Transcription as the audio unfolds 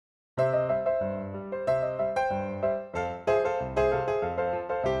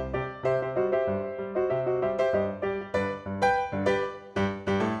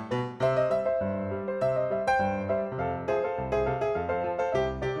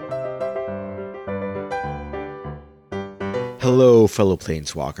Hello, fellow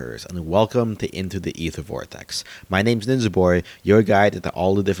Planeswalkers, and welcome to Into the Ether Vortex. My name's Ninjaboy, your guide into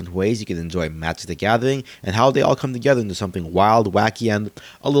all the different ways you can enjoy Magic the Gathering and how they all come together into something wild, wacky, and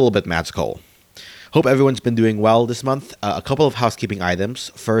a little bit magical. Hope everyone's been doing well this month. A couple of housekeeping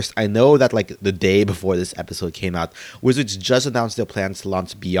items. First, I know that the day before this episode came out, Wizards just announced their plans to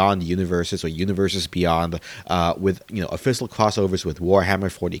launch Beyond Universes or Universes Beyond, with official crossovers with Warhammer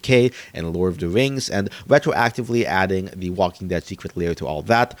 40k and Lord of the Rings, and retroactively adding the Walking Dead secret layer to all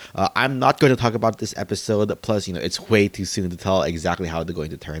that. I'm not going to talk about this episode. Plus, it's way too soon to tell exactly how they're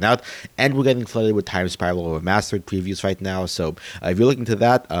going to turn out, and we're getting flooded with Time Spiral Remastered previews right now. So if you're looking to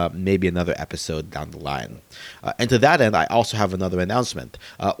that, maybe another episode down the line. And to that end, I also have another announcement.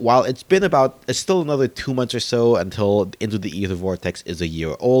 While it's still another 2 months or so until Into the Ether Vortex is a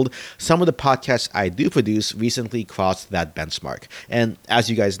year old, some of the podcasts I do produce recently crossed that benchmark. And as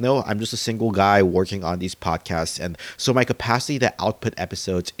you guys know, I'm just a single guy working on these podcasts, and so my capacity to output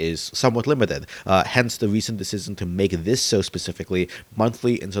episodes is somewhat limited. Hence the recent decision to make this show specifically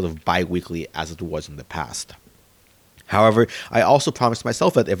monthly instead of bi-weekly as it was in the past. However, I also promised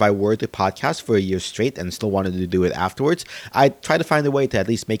myself that if I were to podcast for a year straight and still wanted to do it afterwards, I'd try to find a way to at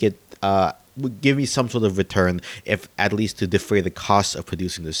least make it would give me some sort of return, if at least to defray the costs of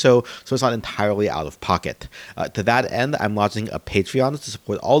producing the show, so it's not entirely out of pocket. To that end, I'm launching a Patreon to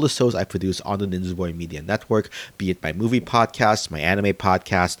support all the shows I produce on the Ninjaboy Media Network, be it my movie podcast, my anime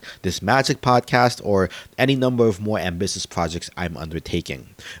podcast, this magic podcast, or any number of more ambitious projects I'm undertaking.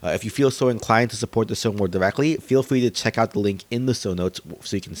 If you feel so inclined to support the show more directly, feel free to check out the link in the show notes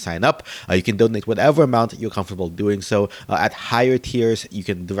so you can sign up. You can donate whatever amount you're comfortable doing so. At higher tiers, you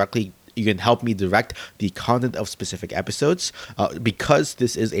can help me direct the content of specific episodes, because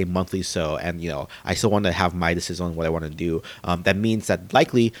this is a monthly show, and I still want to have my decision on what I want to do. That means that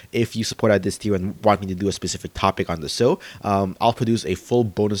likely, if you support at this tier and want me to do a specific topic on the show, I'll produce a full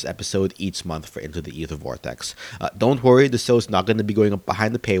bonus episode each month for Into the Ether Vortex. Don't worry, the show is not going to be going up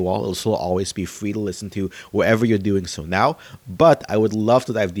behind the paywall. It'll still always be free to listen to wherever you're doing so now, but I would love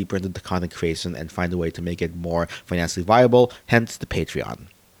to dive deeper into the content creation and find a way to make it more financially viable, hence the Patreon.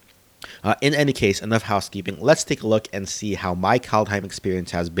 In any case, enough housekeeping. Let's take a look and see how my Kaldheim experience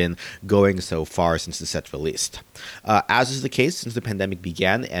has been going so far since the set released. As is the case since the pandemic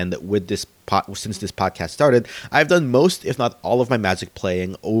began, and since this podcast started, I've done most, if not all, of my Magic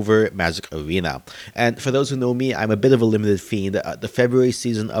playing over Magic Arena. And for those who know me, I'm a bit of a limited fiend. The February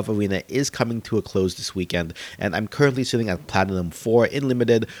season of Arena is coming to a close this weekend, and I'm currently sitting at Platinum 4 in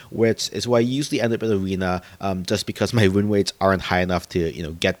Limited, which is where I usually end up in Arena, just because my win rates aren't high enough to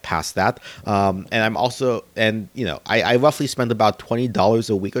get past that. I roughly spend about $20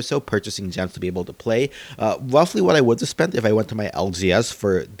 a week or so purchasing gems to be able to play. Roughly what I would have spent if I went to my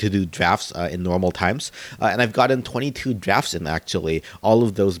LGS to do drafts in normal times. And I've gotten 22 drafts in, actually, all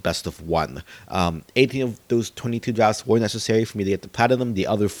of those best of 1. 18 of those 22 drafts were necessary for me to get to Platinum. The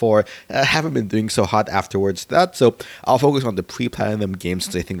other 4 haven't been doing so hot afterwards that, so I'll focus on the pre-Platinum games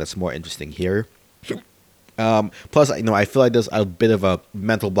since I think that's more interesting here. Plus, I feel like there's a bit of a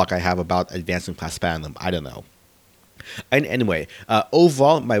mental block I have about advancing past Platinum. I don't know. And anyway,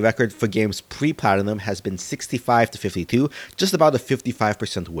 overall, my record for games pre-Platinum has been 65 to 52, just about a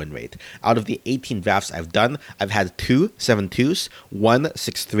 55% win rate. Out of the 18 drafts I've done, I've had 2 7-2s, 1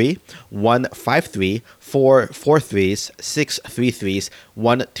 6-3, 1 5-3, 4 4-3s, 6 3-3s,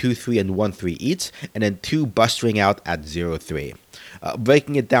 1 2-3, and 1-3 each, and then 2 busting out at 0-3.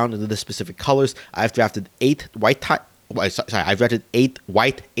 Breaking it down into the specific colors, I've drafted 8 I've drafted 8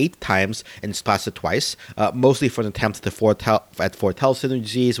 white 8 times and splashed it twice, mostly for an attempt at foretell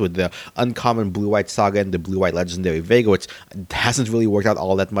synergies with the uncommon Blue-White Saga and the Blue-White Legendary Vega, which hasn't really worked out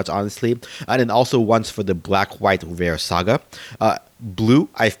all that much, honestly. And then also once for the Black-White Rare Saga. Blue,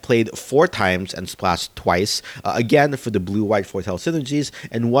 I've played 4 times and splashed twice, again for the Blue-White Foretell synergies,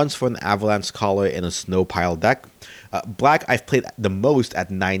 and once for an Avalanche Scholar in a Snow Pile deck. Black, I've played the most at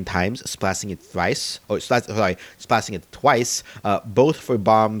 9 times, splashing it twice, both for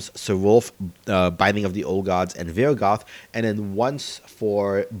Bombs, Serulf, Binding of the Old Gods, and Virgoth, and then once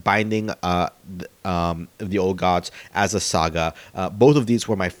for Binding of the Old Gods as a Saga. Both of these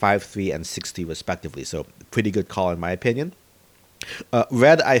were my 5-3 and 6-3 respectively, so pretty good call in my opinion.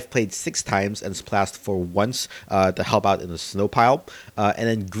 Red, I've played 6 times and splashed for once to help out in the snow pile. And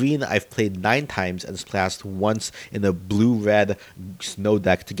then green, I've played 9 times and splashed once in the blue-red snow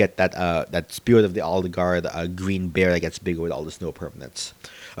deck to get that Spirit of the Aldeguard green bear that gets bigger with all the snow permanents.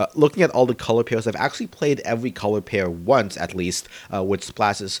 Looking at all the color pairs, I've actually played every color pair once at least with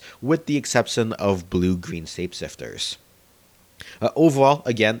splashes, with the exception of blue-green Shapeshifters. Overall,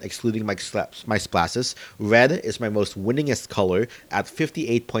 again, excluding my splashes, red is my most winningest color at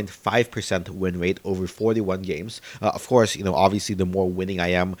 58.5% win rate over 41 games. Of course, obviously, the more winning I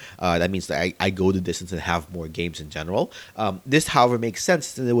am, that means that I go the distance and have more games in general. This, however, makes sense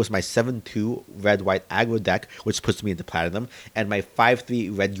since it was my 7-2 red-white aggro deck, which puts me into platinum, and my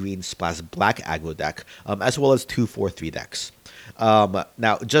 5-3 red-green splash black aggro deck, as well as 2-4-3 decks.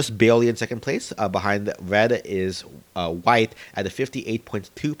 Now, just barely in second place, behind red is white at a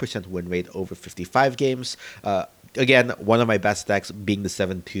 58.2% win rate over 55 games. Again, one of my best decks being the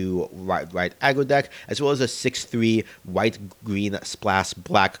 7-2 right aggro deck, as well as a 6-3 white green splash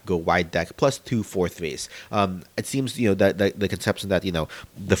black go white deck plus 2-4-3s. It seems that the conception that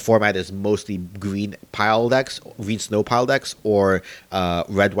the format is mostly green pile decks, green snow pile decks, or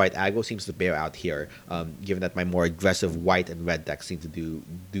red white aggro seems to bear out here. Given that my more aggressive white and red decks seem to do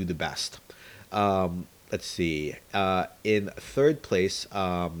the best. Let's see. In third place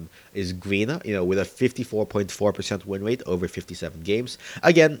is green, with a 54.4% win rate over 57 games.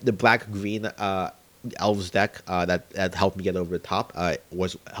 Again, the black-green Elves deck that helped me get over the top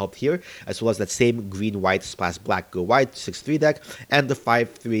was helped here, as well as that same green-white splash black go white 6-3 deck, and the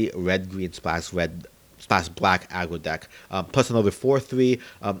 5-3 red-green splash red splash black aggro deck, plus another 4-3,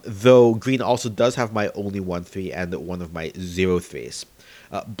 though green also does have my only 1-3 and one of my 0-3s.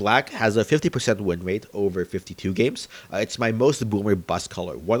 Black has a 50% win rate over 52 games. It's my most boomer bust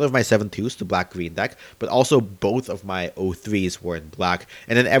color. One of my 7-2s to black-green deck, but also both of my 0-3s were in black,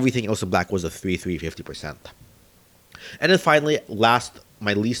 and then everything else in black was a 3-3 50%. And then finally,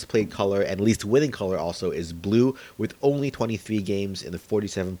 my least played color and least winning color also is blue, with only 23 games in the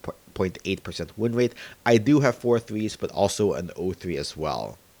 47.8% win rate. I do have 4-3s, but also an 0-3 as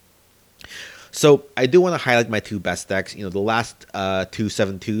well. So I do want to highlight my two best decks. The last two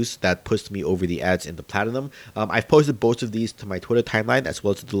 7-2s that pushed me over the edge into platinum. I've posted both of these to my Twitter timeline as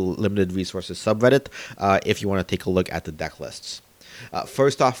well as to the limited resources subreddit if you want to take a look at the deck lists.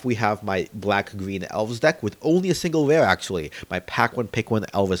 First off, we have my black-green Elves deck with only a single rare, actually. My Pack 1 Pick 1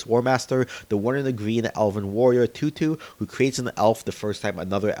 Elvis Warmaster, the 1-in-the-green Elven Warrior 2-2, who creates an elf the first time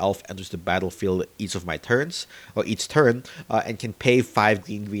another elf enters the battlefield each turn, and can pay 5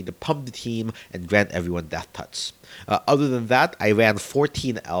 green to pump the team and grant everyone Death Touch. Other than that, I ran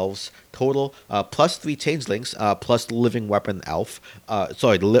 14 elves total, plus 3 changelings, plus the living weapon elf.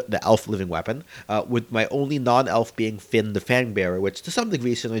 The elf living weapon, with my only non-elf being Finn the Fangbearer, which to some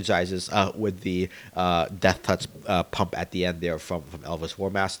degree synergizes with the Death Touch pump at the end there from Elvis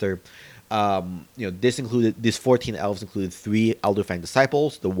Warmaster. These 14 elves included 3 Elderfang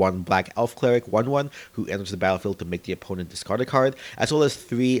Disciples, the 1 Black Elf Cleric 1/1 who enters the battlefield to make the opponent discard a card, as well as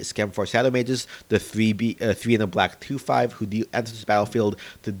 3 Skemfar Shadow Mages, the 3 in a black 2/5 who enters the battlefield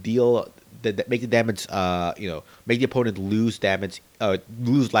to make the damage, make the opponent lose damage,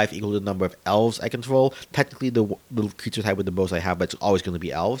 lose life equal to the number of elves I control. Technically, the creature type with the most I have, but it's always going to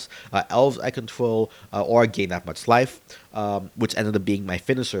be elves. Elves I control or gain that much life, which ended up being my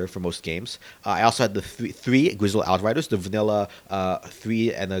finisher for most games. I also had the 3 Grizzle Outriders, the vanilla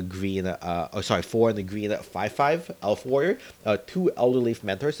 3 and a green, 4 and a green 5/5 Elf Warrior, 2 Elderleaf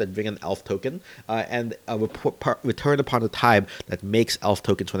Mentors that bring an elf token, and a return upon a time that makes elf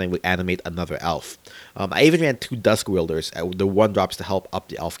tokens when I animate another elf. I even ran 2 Dusk Wielders, the 1 drops to help up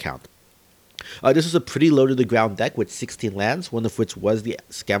the elf count. This was a pretty low-to-the-ground deck with 16 lands, one of which was the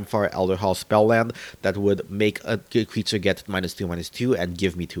Skemfar Elderhall spell land that would make a creature get -2/-2 and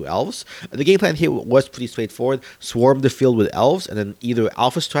give me 2 elves. The game plan here was pretty straightforward. Swarm the field with elves, and then either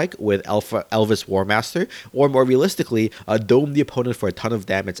Alpha Strike with Elvis Warmaster, or more realistically, dome the opponent for a ton of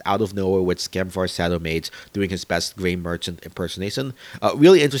damage out of nowhere with Skemfar Shadow Mage doing his best Grey Merchant impersonation.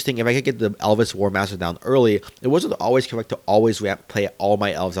 Really interesting, if I could get the Elvis Warmaster down early, it wasn't always correct to always play all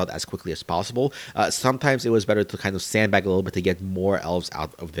my elves out as quickly as possible. Sometimes it was better to kind of sandbag a little bit to get more elves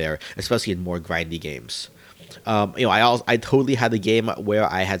out of there, especially in more grindy games. I totally had a game where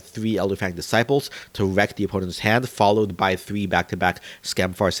I had 3 Elderfang Disciples to wreck the opponent's hand, followed by 3 back-to-back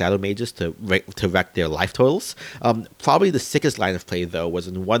Skemfar Shadow Mages to wreck their life totals. Probably the sickest line of play, though, was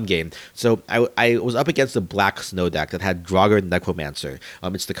in one game. So I was up against the Black Snow deck that had Draugr Necromancer.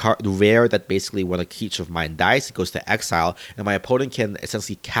 It's the rare that basically when a creature of mine dies, it goes to exile, and my opponent can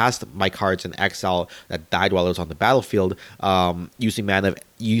essentially cast my cards in exile that died while it was on the battlefield,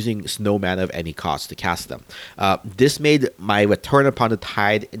 using snow mana of any cost to cast them. This made my Return Upon the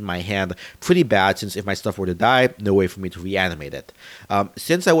Tide in my hand pretty bad, since if my stuff were to die, no way for me to reanimate it.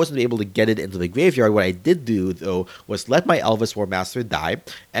 Since I wasn't able to get it into the graveyard, what I did do, though, was let my Elvis Warmaster die,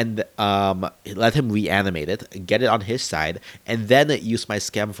 and let him reanimate it, get it on his side, and then use my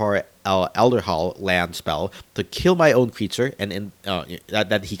Skemfar Elder Hall land spell to kill my own creature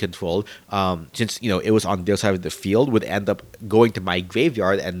that he controlled. Since it was on their side of the field, would end up going to my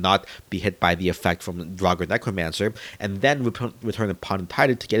graveyard and not be hit by the effect from Draugr Necromancer, and then return upon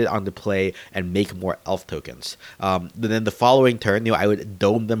Tided to get it onto play and make more elf tokens. Then the following turn, I would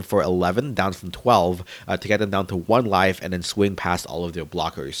dome them for 11 down from 12 to get them down to 1 life, and then swing past all of their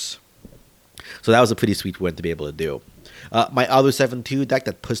blockers. So that was a pretty sweet win to be able to do. My other 7-2 deck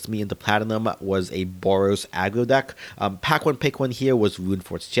that pushed me into Platinum was a Boros aggro deck. Pack one, pick one here was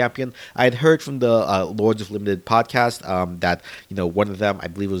Runeforge Champion. I had heard from the Lords of Limited podcast that one of them, I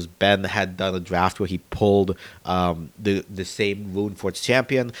believe it was Ben, had done a draft where he pulled the same Runeforge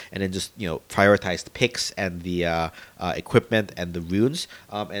Champion and then just prioritized picks and the equipment and the runes.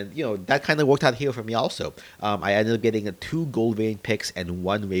 And that kind of worked out here for me also. I ended up getting 2 gold vein picks and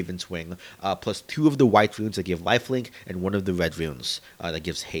 1 Ravenswing, plus 2 of the white runes that give lifelink and 1 of the red runes that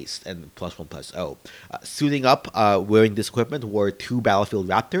gives haste and +1/+0. Suiting up, wearing this equipment were 2 Battlefield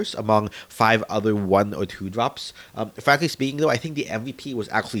Raptors among 5 other 1 or 2 drops. Frankly speaking, though, I think the MVP was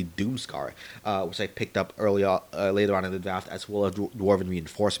actually Doomscar, which I picked up later on in the draft, as well as Dwarven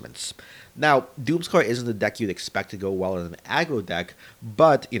Reinforcements. Now, Doomscar isn't the deck you'd expect to go well in an aggro deck,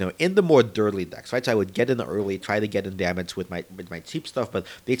 but in the more dirtly decks, right? So I would get in early, try to get in damage with my cheap stuff, but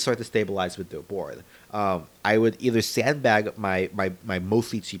they'd start to stabilize with their board. I would either sandbag my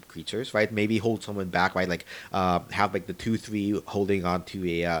mostly cheap creatures, right? Maybe hold someone back, right? Like have like the 2/3 holding on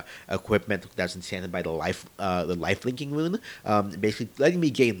to a equipment that's enchanted by the life linking rune, basically letting me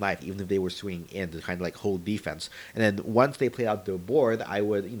gain life even if they were swinging in to kind of like hold defense. And then once they play out their board, I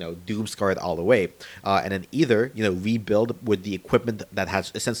would Doomscar it all the way, and then either rebuild with the equipment that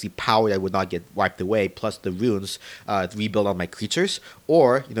has essentially power that would not get wiped away, plus the runes rebuild on my creatures,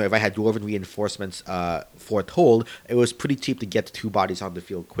 or if I had Dwarven Reinforcements foretold, it was pretty cheap to get 2 bodies on the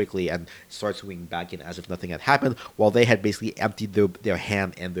field quickly and start swinging back in as if nothing had happened, while they had basically emptied their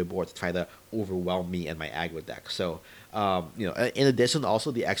hand and their board to try to overwhelm me and my aggro deck. So in addition,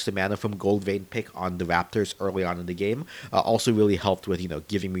 also the extra mana from Gold Vein pick on the Raptors early on in the game also really helped with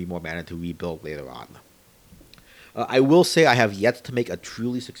giving me more mana to rebuild later on. I will say I have yet to make a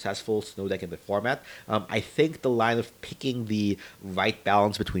truly successful snow deck in the format. I think the line of picking the right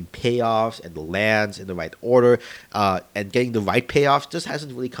balance between payoffs and the lands in the right order and getting the right payoffs just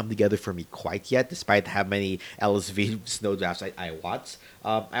hasn't really come together for me quite yet, despite how many LSV snow drafts I watch.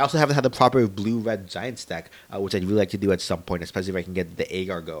 I also haven't had the proper blue-red Giants deck, which I'd really like to do at some point, especially if I can get the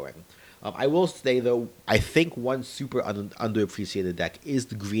Agar going. I will say, though, I think one super underappreciated deck is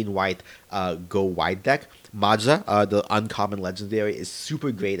the green-white go wide deck. Majza, the uncommon legendary, is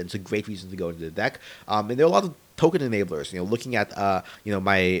super great, and it's a great reason to go into the deck. And there are a lot of token enablers. Looking at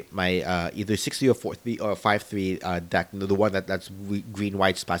my either 6/3 or 4/3 or 5/3 deck, the one that's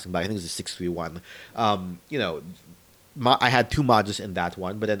green-white splashing black. I think it's a 6/3 one. I had 2 Majas in that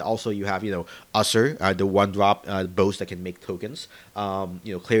one, but then also you have Usher, the 1-drop boast that can make tokens.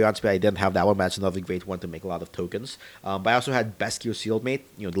 Clarion Spear, I didn't have that one, but that's another great one to make a lot of tokens. But I also had Beskir Shieldmate,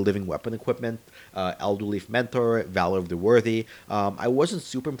 the living weapon equipment, Elderleaf Mentor, Valor of the Worthy. I wasn't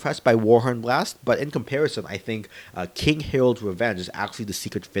super impressed by Warhorn Blast, but in comparison, I think King Herald's Revenge is actually the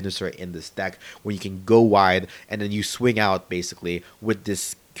secret finisher in this deck, where you can go wide and then you swing out basically with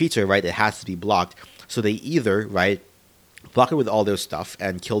this creature, right? It has to be blocked. So they either, right, block it with all their stuff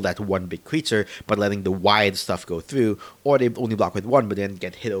and kill that one big creature, but letting the wide stuff go through, or they only block with 1, but then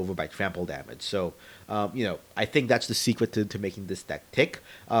get hit over by trample damage. So, I think that's the secret to making this deck tick.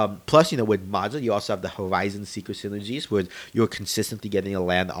 Plus, with Majza, you also have the Horizon Seeker synergies, where you're consistently getting a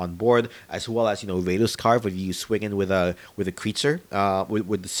land on board, as well as, Raiders Carve, where you swing in with a creature,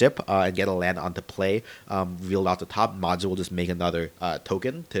 with the SIP, and get a land onto play, reeled out the top. Majza will just make another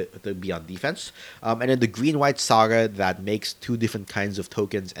token to be on defense. And then the Green-White Saga that makes 2 different kinds of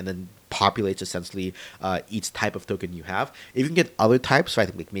tokens and then populates essentially each type of token you have. If you can get other types,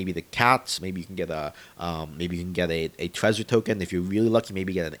 right, like maybe the cats, maybe you can get a treasure token. If you're really lucky,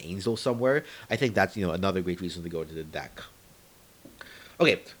 maybe get an angel somewhere. I think that's another great reason to go into the deck.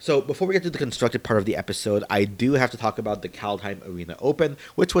 Okay, so before we get to the constructed part of the episode, I do have to talk about the Kaldheim Arena Open,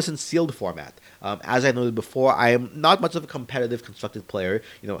 which was in sealed format. As I noted before, I am not much of a competitive constructed player.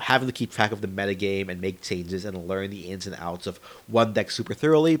 Having to keep track of the metagame and make changes and learn the ins and outs of one deck super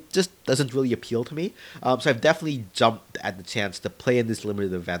thoroughly just doesn't really appeal to me. So I've definitely jumped at the chance to play in this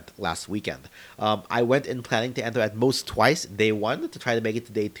limited event last weekend. I went in planning to enter at most twice day 1 to try to make it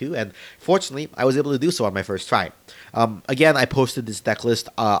to day 2, and fortunately, I was able to do so on my first try. Again, I posted this deck list list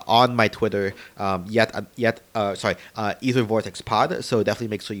on my Twitter, Ether Vortex Pod. So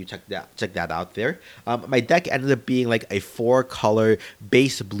definitely make sure you check that out there. My deck ended up being like a 4-color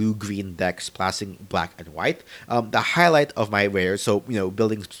base blue-green deck splashing black and white. The highlight of my rares, so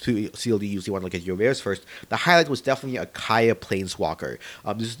building sealed, you usually want to look at your rares first. The highlight was definitely a Kaya Planeswalker.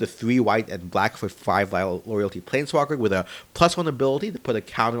 This is the 3 white and black for 5 loyalty Planeswalker with a +1 ability to put a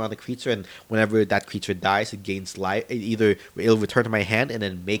counter on the creature, and whenever that creature dies, it gains life. It'll return to my hand and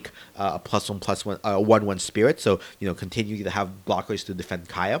then make a +1/+1 1/1 spirit. So continue to have blockers to defend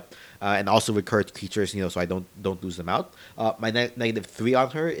Kaya, and also recurrent creatures. So I don't lose them out. My -3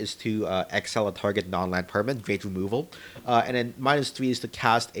 on her is to exile a target non-land permanent, great removal, and then -3 is to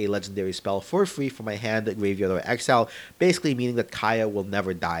cast a legendary spell for free from my hand, graveyard, or exile, basically meaning that Kaya will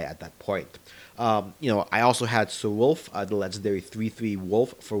never die at that point. I also had Sir Wolf, the legendary 3/3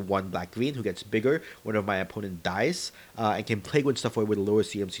 wolf for 1 black green, who gets bigger whenever my opponent dies, and can plague when stuff away with a lower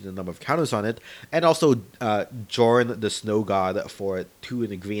CMC than the number of counters on it. And also Jorn, the Snow God, for 2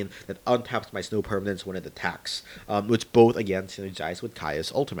 in the green that untaps my snow permanents when it attacks, which both again synergize with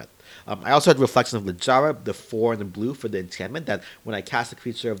Kaya's ultimate. I also had Reflection of Littjara, the 4 in the blue for the enchantment that when I cast a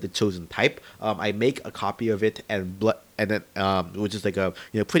creature of the chosen type, I make a copy of it which is like a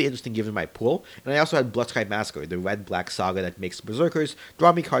pretty interesting given my pool. And I also had Bloodsky Massacre, the red-black saga that makes berserkers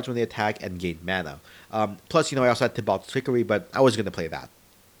draw me cards when they attack and gain mana. Plus, I also had Tibalt's Trickery, but I was going to play that.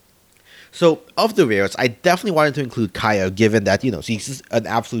 So, of the rares, I definitely wanted to include Kaya, given that, she's an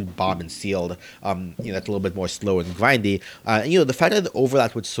absolute bomb and sealed. That's a little bit more slow and grindy. The fact that it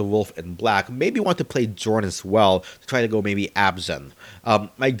overlapped with Sir Wolf in black, maybe want to play Jorn as well, to try to go maybe Abzan.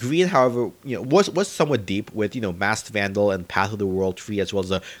 My green, however, was somewhat deep with, Masked Vandal and Path of the World tree, as well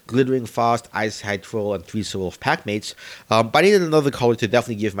as a Glittering Frost, Icehide Troll, and 3 Sir Wolf Packmates. But I needed another color to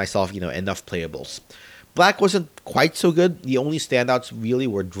definitely give myself, enough playables. Black wasn't quite so good. The only standouts really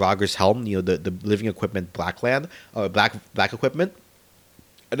were Draugr's Helm, the living equipment Blackland, or black equipment,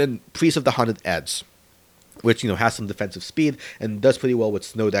 and then Priest of the Haunted Edge, which has some defensive speed and does pretty well with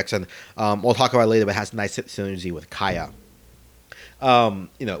snow decks, and we'll talk about it later, but has nice synergy with Kaya.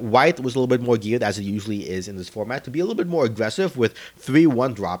 White was a little bit more geared, as it usually is in this format, to be a little bit more aggressive with 3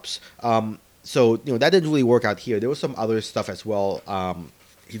 1-drops. So that didn't really work out here. There was some other stuff as well.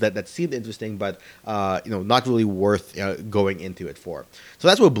 That seemed interesting, but not really worth going into it for. So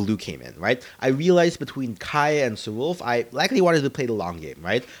that's where blue came in, right? I realized between Kaya and Sir Wolf, I likely wanted to play the long game,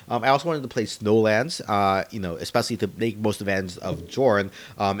 right? I also wanted to play Snowlands, especially to make most advantage of Jorn,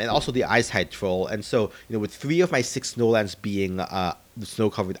 and also the Icehide Troll. And so, with 3 of my 6 Snowlands being the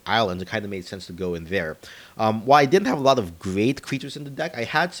snow-covered islands, it kind of made sense to go in there. While I didn't have a lot of great creatures in the deck, I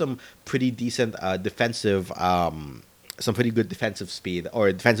had some pretty decent defensive. Some pretty good defensive speed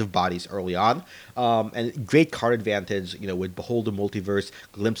or defensive bodies early on, and great card advantage, with Behold the Multiverse,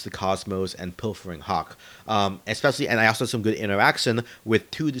 Glimpse the Cosmos, and Pilfering Hawk. And I also had some good interaction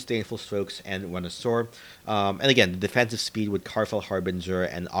with 2 Disdainful Strokes and Renaissor. And again, the defensive speed with Karfell Harbinger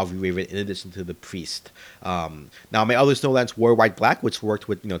and Avi Raven in addition to the Priest. Now, my other Snowlands were white-black, which worked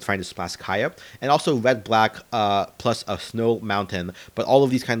with, trying to splash Kaya, and also red-black plus a Snow Mountain, but all of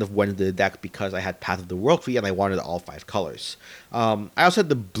these kind of went into the deck because I had Path of the World tree and I wanted all 5 colors. I also had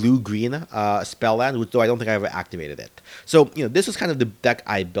the blue-green spell land, which though I don't think I ever activated it. So, this was kind of the deck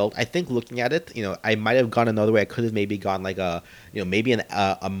I built. I think looking at it, I might have gone another way. I could have maybe gone like maybe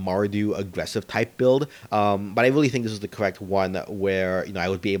a Mardu aggressive type build. But I really think this is the correct one where, I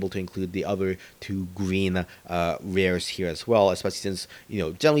would be able to include the other 2 green rares here as well, especially since,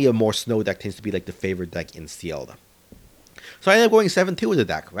 generally a more snow deck tends to be like the favorite deck in sealed. So I ended up going 7-2 with the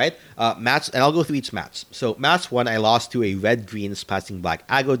deck, right? And I'll go through each match. So match 1, I lost to a red-green splashing black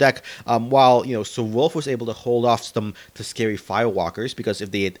aggro deck, while, Sir Wolf was able to hold off some to scary Firewalkers, because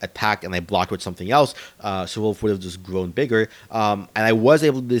if they attacked and I blocked with something else, Sir Wolf would have just grown bigger. And I was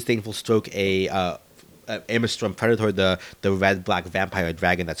able to Disdainful Stroke a Amistrum Predator, the red-black vampire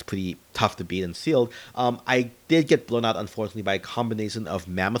dragon that's pretty tough to beat and sealed. I did get blown out, unfortunately, by a combination of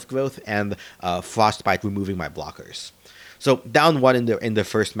Mammoth Growth and Frostbite removing my blockers. So down 1 in the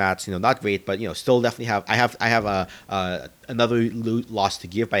first match, not great, but still definitely I have another loss to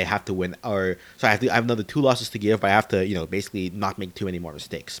give, but I have to win. I have another 2 losses to give, but I have to basically not make too many more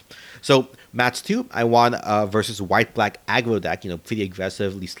mistakes. So match 2, I won versus white-black aggro deck. Pretty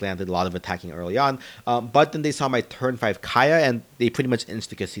aggressively slanted, a lot of attacking early on. But then they saw my turn 5 Kaya, and they pretty much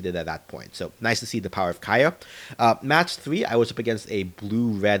insta-conceded at that point. So nice to see the power of Kaya. Match 3, I was up against a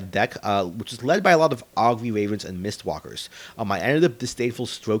blue-red deck, which is led by a lot of Augury Ravens and Mistwalkers. I ended up Disdainful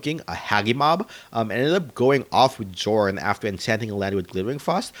Stroking a Hagimob, and ended up going off with Jorn after after enchanting a land with Glittering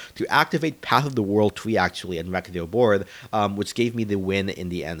Frost to activate Path of the World tree actually and wreck their board, which gave me the win in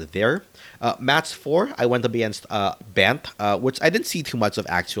the end there. Match 4, I went up against Bant, which I didn't see too much of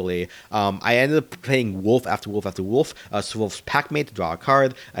actually. I ended up playing Wolf after Wolf after Wolf. Sir Wolf's Packmate to draw a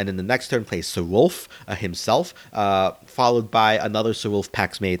card, and then the next turn plays Sir Wolf himself, followed by another Sir Wolf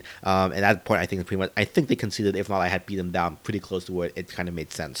Packmate. And at that point, I think they conceded. If not, I had beat them down pretty close to where it kind of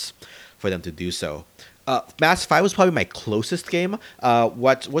made sense for them to do so. Match 5 was probably my closest game.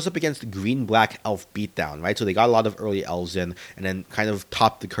 What was up against the Green-Black Elf Beatdown, right? So they got a lot of early elves in, and then kind of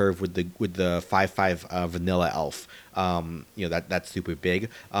topped the curve with the 5/5 vanilla elf. That's super big.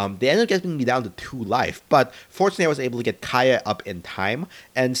 They ended up getting me down to 2 life, but fortunately I was able to get Kaya up in time,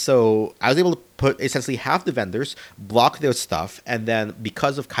 and so I was able to put essentially half the vendors, block their stuff, and then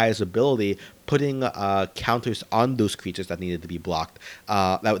because of Kaya's ability, putting counters on those creatures that needed to be blocked,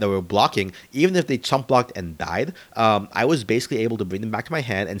 that were blocking, even if they chump blocked and died, I was basically able to bring them back to my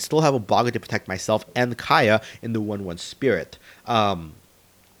hand and still have a blocker to protect myself and Kaya in the 1/1 spirit.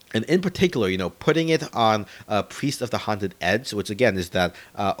 And in particular, putting it on Priest of the Haunted Edge, which again is that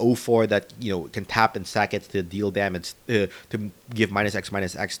 0/4 that, can tap and sack it to deal damage, to give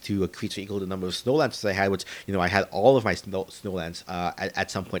 -X/-X to a creature equal to the number of Snowlands I had, which, I had all of my Snowlands at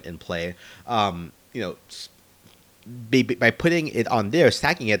some point in play. By putting it on there,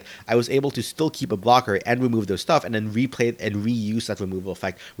 stacking it, I was able to still keep a blocker and remove their stuff, and then replay and reuse that removal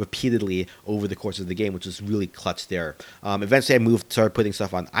effect repeatedly over the course of the game, which was really clutch there. Eventually, I started putting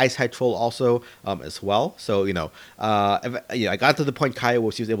stuff on Icehide Troll also as well. So I got to the point Kaya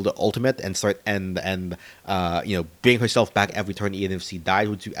where she was able to ultimate and start and bring herself back every turn, even if she died.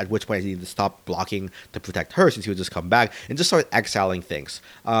 At which point I needed to stop blocking to protect her, since she would just come back and just start exiling things.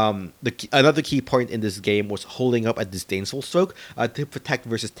 Another key point in this game was holding up a Disdainful Stroke to protect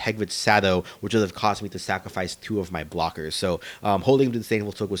versus Tegrid's Shadow, which would have caused me to sacrifice 2 of my blockers. So holding the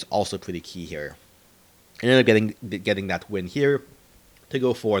Disdainful Stroke was also pretty key here. I ended up getting that win here to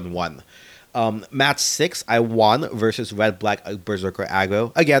go 4-1. Match 6, I won versus Red-Black Berserker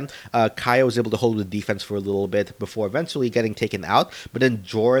aggro. Again, Kaya was able to hold the defense for a little bit before eventually getting taken out, but then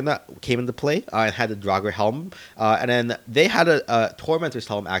Jorn came into play and had the Draugr Helm, and then they had a Tormentor's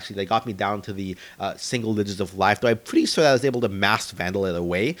Helm actually that got me down to the single digits of life, though I'm pretty sure that I was able to Mass Vandal it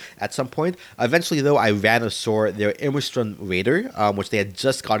away at some point. Eventually, though, I ran Asor, their Immerstrun Raider, which they had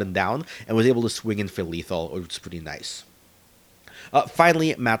just gotten down, and was able to swing in for lethal, which was pretty nice.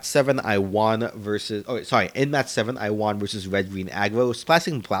 Finally, match 7, I won versus... in match 7, I won versus Red-Green aggro.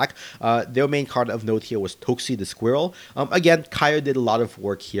 Splashing Black, their main card of note here was Toxie the Squirrel. Again, Kaya did a lot of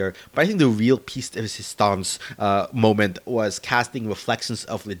work here, but I think the real piece of resistance moment was casting Reflections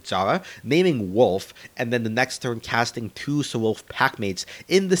of Littjara, naming Wolf, and then the next turn casting 2 Sir Wolf Packmates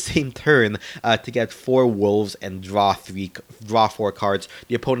in the same turn to get 4 Wolves and draw 4 cards.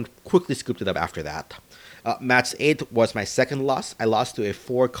 The opponent quickly scooped it up after that. Match 8 was my second loss. I lost to a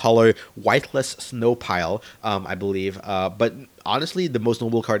 4-color whiteless snow pile, I believe. But honestly, the most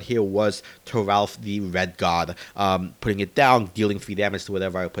noble card here was Toralf the Red God. Putting it down, dealing 3 damage to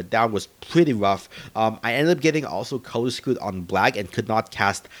whatever I put down was pretty rough. I ended up getting also color screwed on black and could not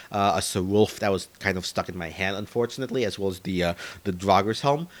cast a Sir Wolf that was kind of stuck in my hand, unfortunately, as well as the Draugr's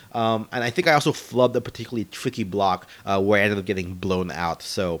Helm. And I think I also flubbed a particularly tricky block where I ended up getting blown out.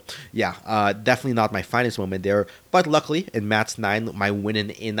 So yeah, definitely not my finest moment there. But luckily, in match 9, my win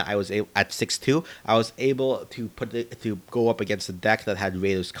in I was at 6-2. I was able to go up against a deck that had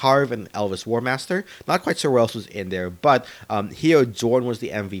Raider's Carve and Elvis Warmaster. Not quite sure where else was in there, but here Jorn was the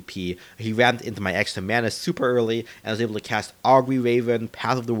MVP. He ramped into my extra mana super early and was able to cast Augury Raven,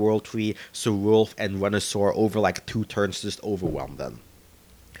 Path of the World Tree, Sir Wolf, and Renasaur over like 2 turns to just overwhelm them.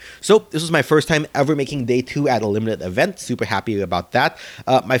 So this was my first time ever making day 2 at a limited event. Super happy about that.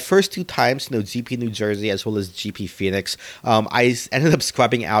 My first 2 times, GP New Jersey as well as GP Phoenix, I ended up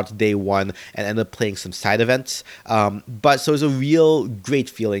scrubbing out day 1 and ended up playing some side events. But so it was a real great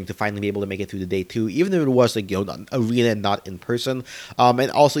feeling to finally be able to make it through the day 2, even if it was like arena and not in person. And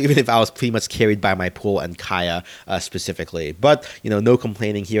also even if I was pretty much carried by my pool and Kaya specifically. But no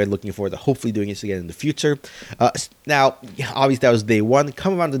complaining here and looking forward to hopefully doing this again in the future. Now, obviously that was day 1.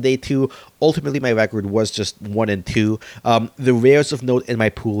 Come around to day 2, ultimately my record was just 1-2. The rares of note in my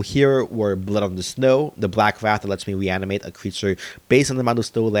pool here were Blood on the Snow, the Black Wrath that lets me reanimate a creature based on the amount of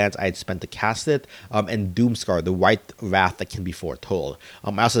snow lands I had spent to cast it, and Doomscar, the White Wrath that can be foretold.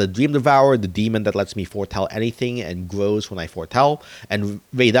 I also had Dream Devourer, the demon that lets me foretell anything and grows when I foretell, and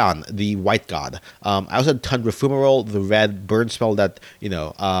Raidan, the White God. I also had Tundra Fumarole, the red burn spell that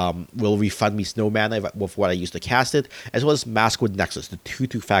will refund me snow mana with what I used to cast it, as well as Maskwood Nexus, the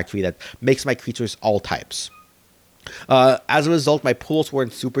 2/2 factory that makes my creatures all types. As a result, my pools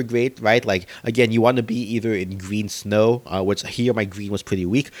weren't super great, right? Like, again, you want to be either in green snow, which here my green was pretty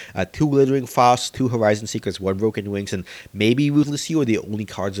weak, two glittering frosts, two horizon seekers, one broken wings, and maybe ruthless you are the only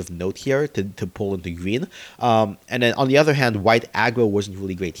cards of note here to pull into green. And then on the other hand, white aggro wasn't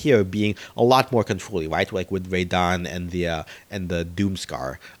really great here, being a lot more controlly, right? Like with Raydan and the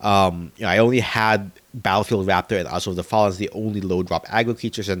Doomscar. I only had Battlefield Raptor and Usher of the Fallen as the only low drop aggro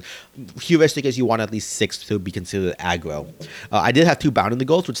creatures, and heuristic is you want at least 6 to be considered aggro. I did have 2 Bound in the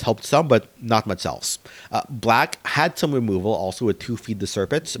Ghost, which helped some, but not much else. Black had some removal, also with 2 Feed the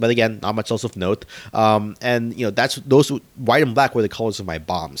Serpents, but again, not much else of note. And that's those white and black were the colors of my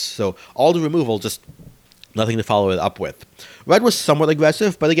bombs. So all the removal, just nothing to follow it up with. Red was somewhat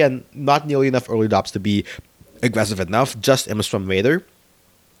aggressive, but again, not nearly enough early drops to be aggressive enough. Just Immerstrom Raider.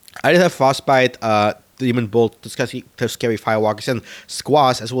 I did have Frostbite, Demon Bolt, Tuskegee Firewalkers, and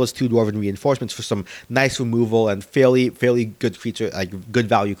Squaws, as well as 2 Dwarven Reinforcements for some nice removal and fairly good creature, like good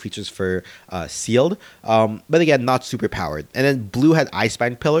value creatures for Sealed. But again, not super powered. And then blue had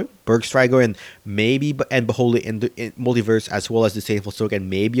Icebound Pillar, Bergstrider, and Behold in Multiverse, as well as Disdainful Stroke, and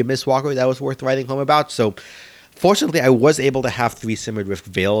maybe a Mistwalker that was worth writing home about. So fortunately, I was able to have 3 Simmered Rift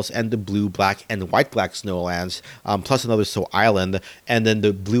Veils and the blue, black, and white-black Snowlands, plus another Soul Island, and then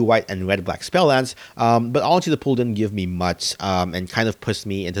the blue, white, and red-black Spelllands. But honestly, the pool didn't give me much, and kind of pushed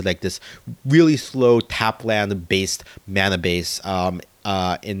me into like this really slow tap-land-based mana base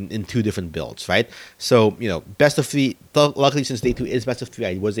in 2 different builds, right? So, best of 3. Luckily, since day 2 is best of 3,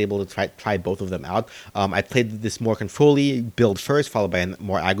 I was able to try both of them out. I played this more controlly build first, followed by a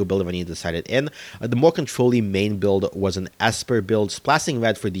more aggro build if I needed to decide it in. The more controlly main build was an Esper build, splashing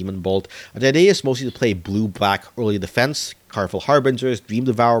red for Demon Bolt. The idea is mostly to play blue-black early defense, Carful Harbingers, Dream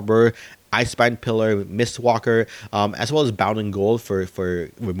Devourer, Icebound Pillar, Mistwalker, as well as Bound in Gold for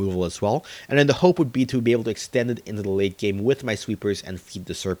removal as well. And then the hope would be to be able to extend it into the late game with my sweepers and Feed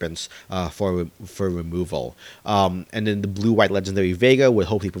the Serpents for removal. And then the blue-white Legendary Vega would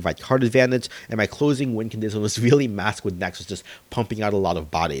hopefully provide card advantage, and my closing win condition was really masked with Nexus just pumping out a lot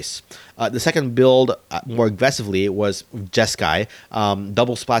of bodies. The second build, more aggressively, was Jeskai,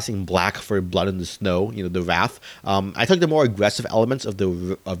 double splashing black for Blood in the Snow, the Wrath. I took the more aggressive elements of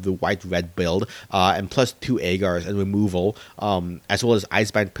the white-red build, and plus 2 Agars and removal, as well as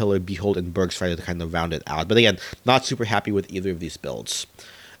Icebound Pillar, Behold, and Bergstrider to kind of round it out. But again, not super happy with either of these builds.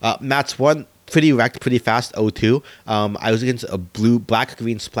 Mats 1, pretty wrecked, pretty fast, 0-2. I was against a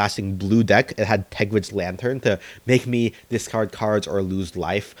black-green splashing blue deck. It had Tegrid's Lantern to make me discard cards or lose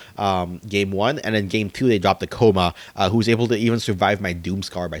life game 1. And then game 2, they dropped the Coma, who was able to even survive my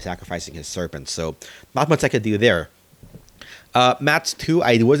Doomscar by sacrificing his Serpents. So not much I could do there. Mats 2,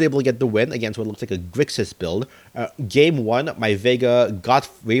 I was able to get the win against what looks like a Grixis build. Game 1, my Vega got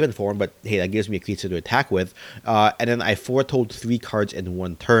Raven Form, but hey, that gives me a creature to attack with. And then I foretold 3 cards in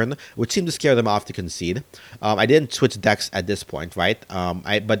 1 turn, which seemed to scare them off to concede. I didn't switch decks at this point, right?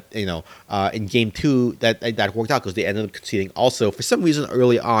 But in game 2, that worked out because they ended up conceding also for some reason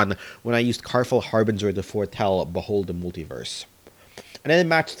early on when I used Carful Harbinger to foretell Behold the Multiverse. And then in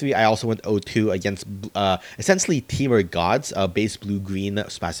match 3, I also went 0-2 against essentially Teamer Gods, base blue-green,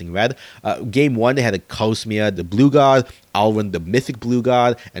 splashing red. Game 1, they had a Cosmia, the blue god, Alwyn, the mythic blue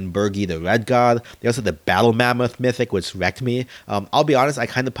god, and Bergi, the red god. They also had the Battle Mammoth mythic, which wrecked me. I'll be honest, I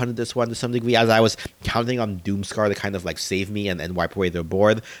kind of punted this one to some degree as I was counting on Doomscar to kind of like save me and wipe away their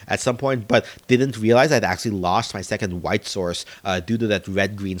board at some point, but didn't realize I'd actually lost my second white source due to that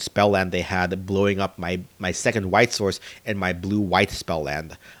red-green spell land they had blowing up my second white source and my blue-white spell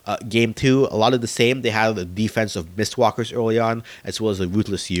land. Game 2, a lot of the same. They had the defense of Mistwalkers early on, as well as the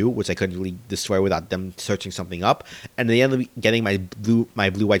Ruthless You, which I couldn't really destroy without them searching something up. And they ended up getting my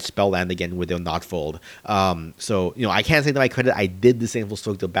blue-white spell land again with their Knotfold. So, I can't say to my credit, I did the same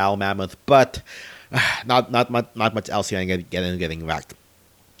stroke to Battle Mammoth, but not much else here. I'm getting wrecked.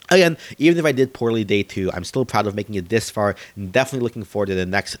 Again, even if I did poorly day 2, I'm still proud of making it this far and definitely looking forward to the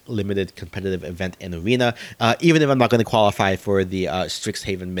next limited competitive event in Arena, even if I'm not going to qualify for the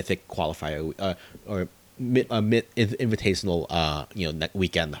Strixhaven Mythic qualifier or invitational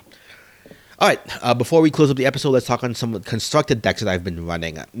weekend. All right, before we close up the episode, let's talk on some constructed decks that I've been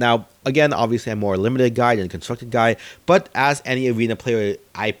running. Now, again, obviously I'm more a limited guy than a constructed guy, but as any Arena player,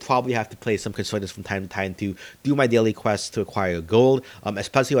 I probably have to play some constructors from time to time to do my daily quests to acquire gold,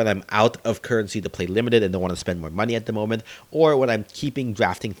 especially when I'm out of currency to play limited and don't want to spend more money at the moment, or when I'm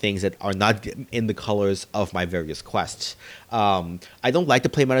drafting things that are not in the colors of my various quests. I don't like to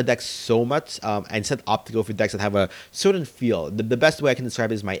play meta decks so much. I instead opt to go for decks that have a certain feel. The best way I can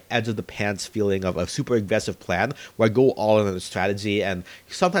describe it is my edge of the pants feeling of a super aggressive plan where I go all in on a strategy and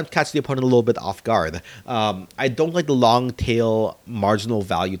sometimes catch catch the opponent a little bit off guard. I don't like the long tail marginal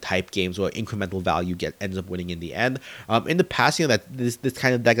value type games where incremental value ends up winning in the end. In the past, that this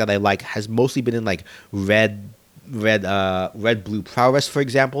kind of deck that I like has mostly been in like red blue prowess, for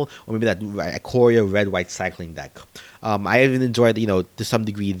example, or maybe that Ikoria red white cycling deck. I even enjoyed, to some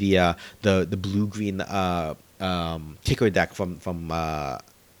degree the blue green kicker deck from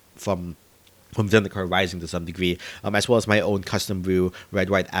Zendikar Rising to some degree, as well as my own custom brew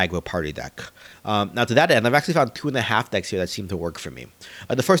red-white aggro party deck. Now, to that end, I've actually found 2.5 decks here that seem to work for me.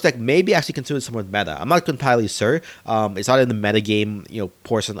 The first deck may be actually considered somewhat meta. I'm not entirely sure. It's not in the meta game,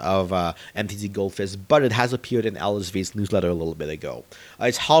 portion of MTG Goldfish, but it has appeared in LSV's newsletter a little bit ago.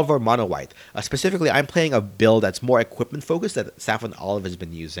 It's Halvar Mono White. Specifically, I'm playing a build that's more equipment focused that Saffron Olive has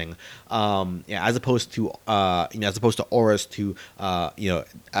been using, as opposed to auras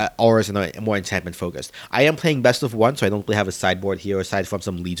auras and more enchantment focused. I am playing best of one, so I don't really have a sideboard here aside from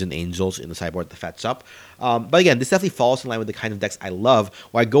some Legion Angels in the sideboard to fetch up. But again, this definitely falls in line with the kind of decks I love,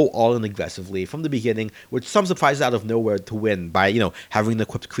 where I go all in aggressively from the beginning, with some surprises out of nowhere to win by having an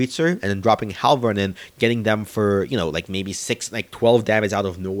equipped creature and then dropping Halvarn in, getting them for maybe 12 damage out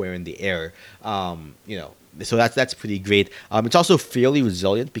of nowhere in the air. So that's pretty great. It's also fairly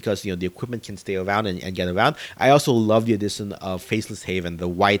resilient because the equipment can stay around and get around. I also love the addition of Faceless Haven, the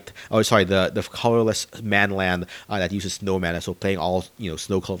colorless manland that uses snow mana. So playing all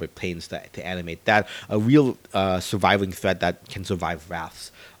snow colored plains to animate that, a real surviving threat that can survive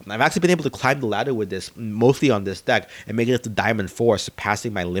wraths. I've actually been able to climb the ladder with this, mostly on this deck, and make it up to Diamond 4,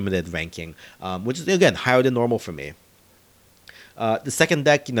 surpassing my limited ranking, which is again higher than normal for me. The second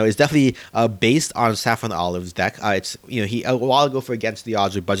deck, is definitely based on Saffron Olive's deck. It's he a while ago for Against the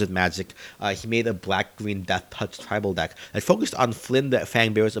Odds with Budget Magic, he made a black-green Death Touch tribal deck that focused on Flynn the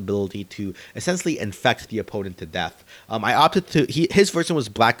Fangbearer's ability to essentially infect the opponent to death. I opted to his version was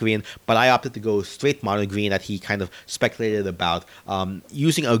black-green, but I opted to go straight mono-green that he kind of speculated about,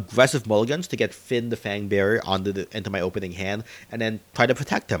 using aggressive mulligans to get Finn the Fangbearer into my opening hand and then try to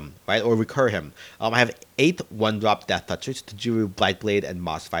protect him, right, or recur him. I have 8 1-drop Death Touchers to Tajuru, Blightblade, and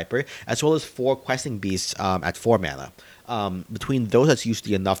Moss Viper, as well as 4 Questing Beasts at 4 mana. Between those, that's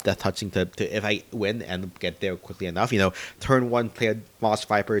usually enough Death Touching to if I win and get there quickly enough. Turn 1, play a Moss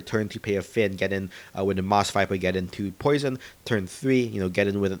Viper. Turn 2, play a Finn. Get in with the Moss Viper. Get into poison. Turn 3, get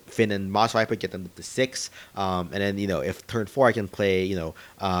in with Finn and Moss Viper. Get them to 6. And then if turn 4 I can play,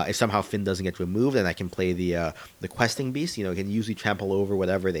 if somehow Finn doesn't get removed, then I can play the Questing Beast. Can usually trample over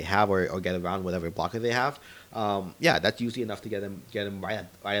whatever they have or get around whatever blocker they have. That's usually enough to get him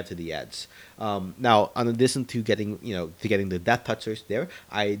right up to the edge. Now, in addition to getting the Death Touchers there,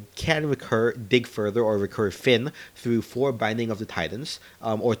 I can dig further or recur Finn through 4 Binding of the Titans,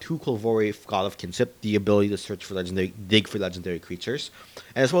 or 2 Kolvori God of Kinship, the ability to search for dig for legendary creatures,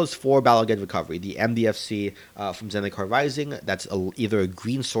 and as well as 4 Battle Gate Recovery, the MDFC from Zendikar Rising. That's either a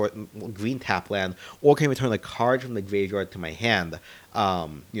green tap land, or can return a card from the graveyard to my hand. I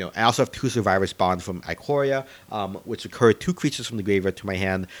also have 2 Survivor Spawn from Ikoria, which recur 2 creatures from the graveyard to my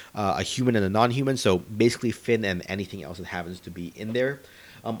hand, a human and a non-human, so basically Finn and anything else that happens to be in there.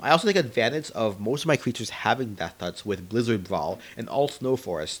 I also take advantage of most of my creatures having Death Touch with Blizzard Brawl and all Snow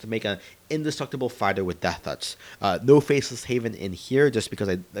Forest to make an indestructible fighter with Death Touch. No Faceless Haven in here, just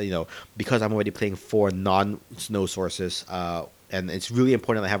because because I'm already playing 4 non-snow sources. And it's really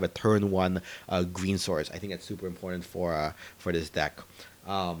important I have a turn 1 green source. I think that's super important for this deck.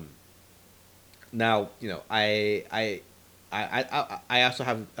 Now, I also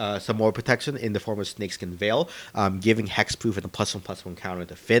have some more protection in the form of Snakeskin Veil, giving Hexproof and a +1/+1 counter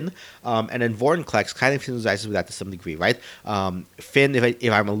to Finn. And then Vorinclex kind of synergizes with that to some degree, right? Finn,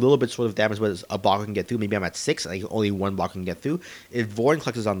 if I'm a little bit short of damage, but a blocker can get through, maybe I'm at 6, and only 1 blocker can get through. If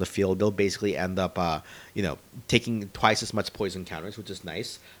Vorinclex is on the field, they'll basically end up, taking twice as much poison counters, which is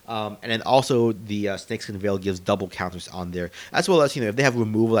nice. And then also the Snakeskin Veil gives double counters on there, as well as if they have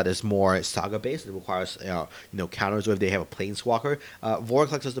removal that is more Saga based, it requires counters, or if they have a Planeswalker,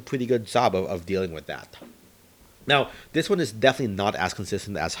 Vorinclex does a pretty good job of dealing with that. Now, this one is definitely not as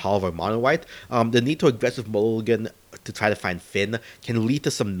consistent as Halvar Mono White. The need to aggressive mulligan to try to find Finn can lead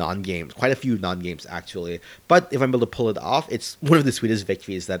to some non-games, quite a few non-games actually. But if I'm able to pull it off, it's one of the sweetest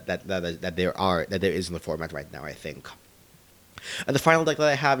victories that there is in the format right now, I think. And the final deck that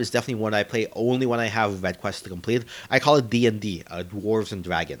I have is definitely one I play only when I have Red Quest to complete. I call it D&D, Dwarves and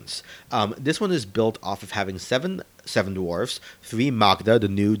Dragons. This one is built off of having 7 7 dwarves, 3 Magda, the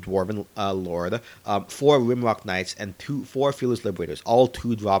new dwarven lord, 4 Rimrock knights, and 4 fearless liberators. All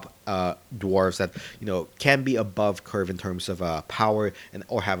 2-drop dwarves that can be above curve in terms of power and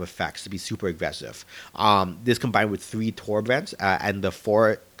or have effects to be super aggressive. This combined with 3 Torbrands and the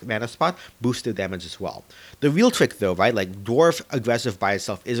 4 mana spot boosts their damage as well. The real trick though, right, like dwarf aggressive by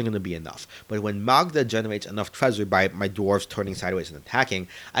itself isn't going to be enough, but when Magda generates enough treasure by my dwarves turning sideways and attacking,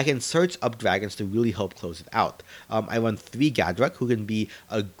 I can search up dragons to really help close it out. I run 3 Gadrak, who can be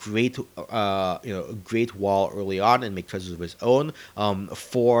a great a great wall early on and make treasures of his own,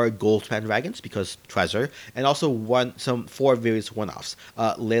 4 Goldspan dragons because treasure, and also 4 various one-offs,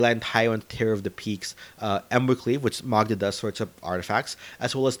 Leyline Tyrant, Terror of the Peaks, Embercleave, which Magda does search up artifacts,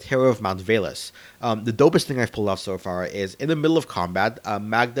 as well as Terror of Mount Valus. The dopest thing I've pulled off so far is in the middle of combat,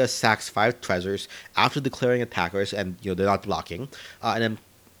 Magda sacks 5 treasures after declaring attackers, and they're not blocking, and then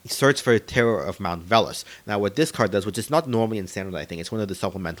search for Terror of Mount Valus. Now, what this card does, which is not normally in standard, I think, it's one of the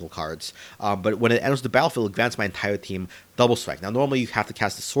supplemental cards, but when it enters the battlefield, it grants my entire team double strike. Now, normally you have to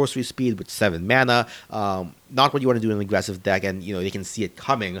cast the sorcery speed with 7 mana, not what you want to do in an aggressive deck, and they can see it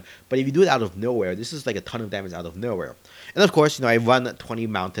coming, but if you do it out of nowhere, this is like a ton of damage out of nowhere. And of course, I run 20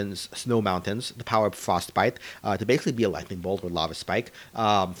 mountains, snow mountains, the power of Frostbite, to basically be a lightning bolt or lava spike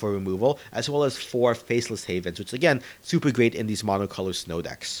for removal, as well as 4 faceless havens, which again, super great in these monocolor snow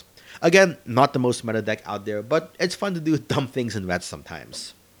decks. Again, not the most meta deck out there, but it's fun to do dumb things in red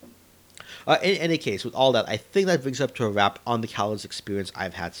sometimes. In any case, with all that, I think that brings up to a wrap on the Kalos experience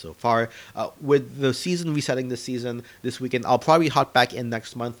I've had so far. With the season resetting this weekend, I'll probably hop back in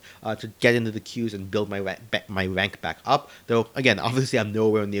next month to get into the queues and build my rank back up. Though, again, obviously I'm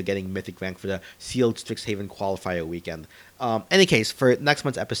nowhere near getting Mythic rank for the sealed Strixhaven qualifier weekend. Any case, for next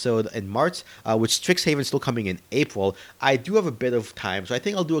month's episode in March, with Strixhaven still coming in April, I do have a bit of time, so I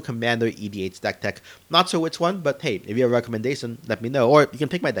think I'll do a Commander EDH deck tech. Not sure which one, but hey, if you have a recommendation, let me know. Or you can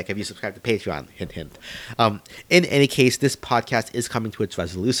pick my deck if you subscribe to Patreon. Hint, hint. In any case, this podcast is coming to its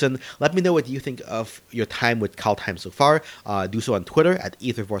resolution. Let me know what you think of your time with Kaldheim so far. Do so on Twitter at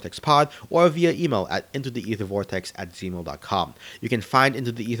EtherVortexPod or via email at intotheethervortex@gmail.com. You can find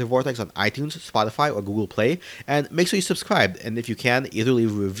Into the Ether Vortex on iTunes, Spotify, or Google Play, and make sure you subscribe. And if you can, either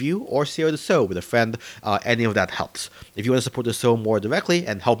leave a review or share the show with a friend. Any of that helps. If you want to support the show more directly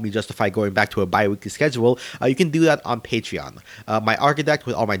and help me justify going back to a bi-weekly schedule, you can do that on Patreon. My architect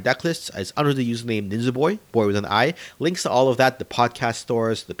with all my deck lists is under the username NinjaBoy, boy with an I. Links to all of that, the podcast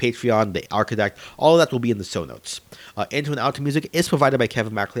stores, the Patreon, the architect, all of that will be in the show notes. Intro and outro music is provided by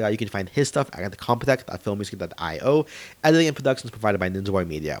Kevin MacLeod. You can find his stuff at thecompotech.filmmusic.io. Editing and production is provided by NinjaBoy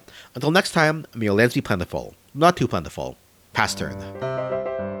Media. Until next time, may your lands be plentiful. Not too plentiful. Pass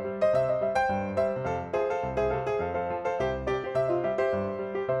turn.